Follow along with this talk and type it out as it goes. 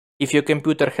If your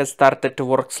computer has started to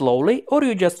work slowly or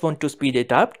you just want to speed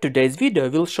it up, today's video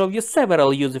will show you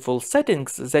several useful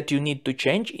settings that you need to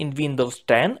change in Windows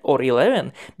 10 or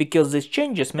 11, because these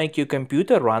changes make your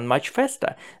computer run much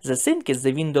faster. The thing is,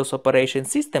 the Windows operation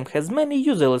system has many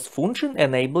useless functions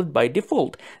enabled by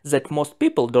default that most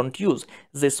people don't use.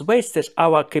 This wastes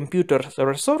our computer's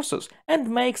resources and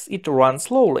makes it run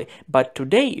slowly, but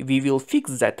today we will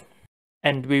fix that.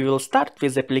 And we will start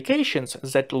with applications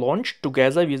that launch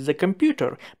together with the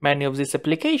computer. Many of these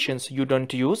applications you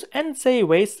don't use and they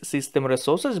waste system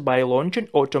resources by launching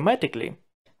automatically.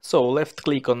 So left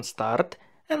click on Start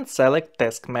and select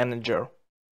Task Manager.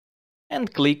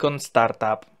 And click on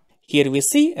Startup. Here we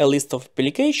see a list of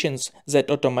applications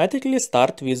that automatically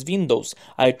start with Windows.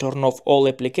 I turn off all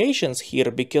applications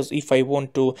here because if I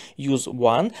want to use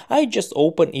one, I just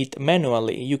open it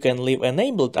manually. You can leave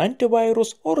enabled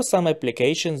antivirus or some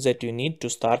applications that you need to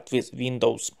start with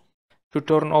Windows. To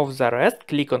turn off the rest,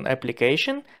 click on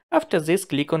Application. After this,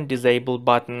 click on Disable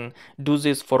button. Do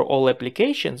this for all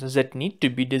applications that need to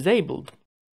be disabled.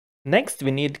 Next, we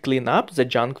need clean up the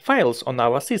junk files on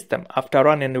our system. After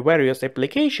running various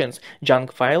applications,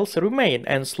 junk files remain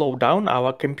and slow down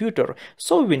our computer,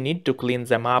 so we need to clean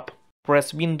them up.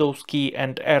 Press Windows key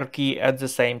and R key at the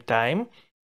same time.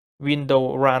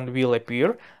 Window Run will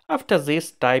appear. After this,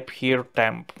 type here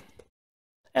temp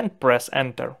and press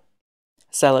Enter.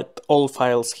 Select all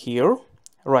files here,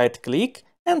 right click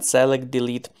and select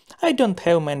Delete. I don't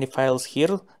have many files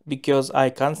here because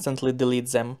I constantly delete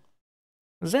them.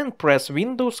 Then press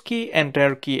Windows key and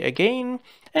R key again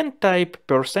and type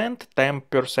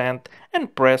 %temp%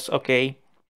 and press OK.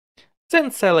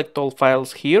 Then select all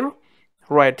files here,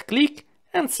 right click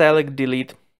and select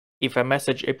Delete. If a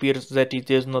message appears that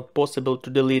it is not possible to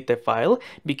delete a file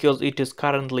because it is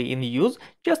currently in use,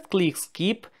 just click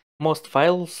Skip. Most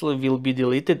files will be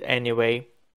deleted anyway.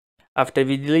 After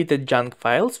we deleted junk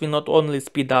files, we not only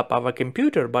speed up our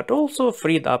computer but also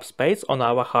freed up space on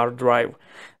our hard drive.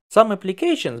 Some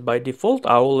applications by default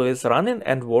are always running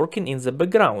and working in the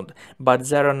background, but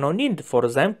there are no need for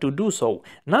them to do so.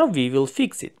 Now we will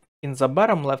fix it. In the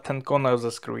bottom left hand corner of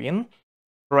the screen,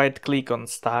 right click on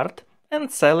Start and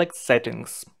select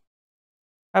Settings.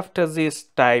 After this,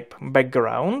 type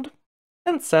Background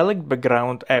and select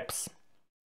Background Apps.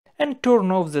 And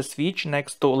turn off the switch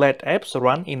next to Let Apps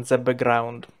Run in the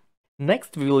Background.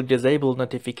 Next, we will disable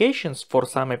notifications for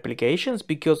some applications,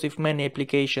 because if many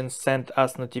applications send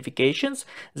us notifications,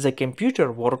 the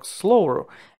computer works slower,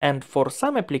 and for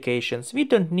some applications we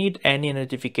don't need any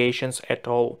notifications at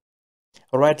all.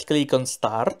 Right click on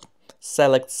Start,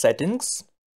 select Settings,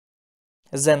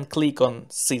 then click on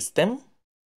System,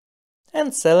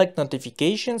 and select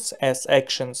Notifications as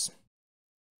Actions.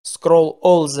 Scroll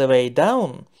all the way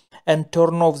down and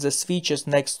turn off the switches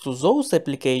next to those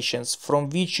applications from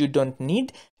which you don't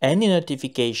need any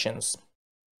notifications.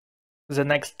 The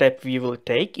next step we will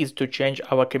take is to change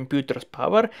our computer's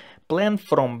power plan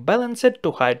from balanced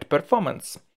to high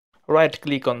performance. Right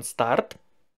click on Start,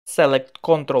 select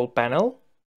Control Panel,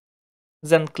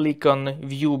 then click on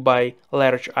View by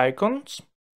Large Icons,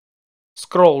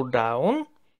 scroll down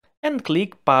and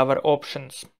click Power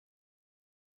Options.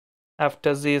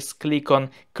 After this, click on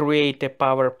Create a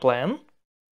Power Plan,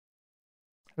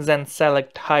 then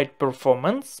select High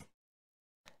Performance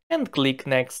and click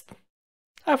Next.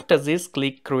 After this,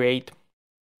 click Create.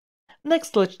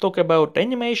 Next, let's talk about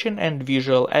animation and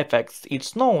visual effects.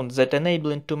 It's known that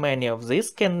enabling too many of these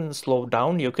can slow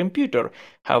down your computer.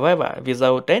 However,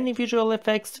 without any visual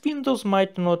effects, Windows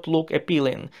might not look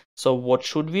appealing. So what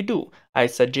should we do? I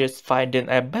suggest finding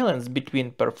a balance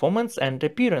between performance and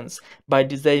appearance by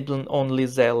disabling only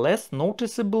the less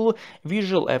noticeable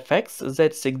visual effects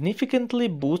that significantly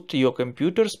boost your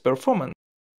computer's performance.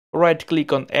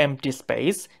 Right-click on empty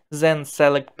space, then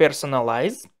select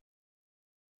Personalize.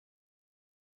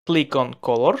 Click on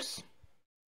Colors,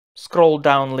 scroll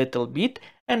down a little bit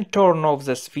and turn off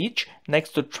the switch next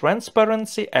to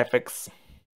Transparency Effects.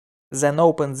 Then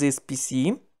open this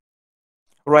PC,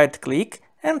 right-click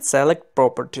and select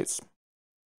Properties.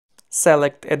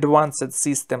 Select Advanced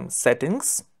System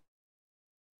Settings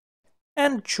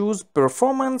and choose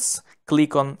Performance,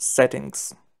 click on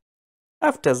Settings.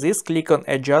 After this, click on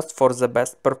Adjust for the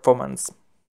best performance.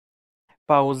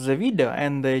 Pause the video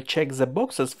and check the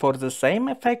boxes for the same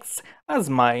effects as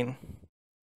mine.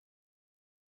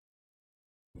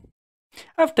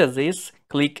 After this,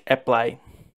 click Apply.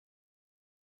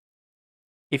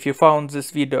 If you found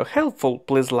this video helpful,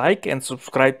 please like and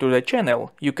subscribe to the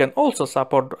channel. You can also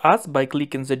support us by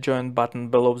clicking the join button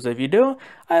below the video.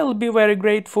 I'll be very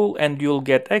grateful and you'll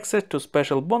get access to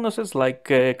special bonuses like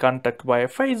contact via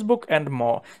Facebook and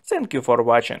more. Thank you for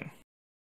watching.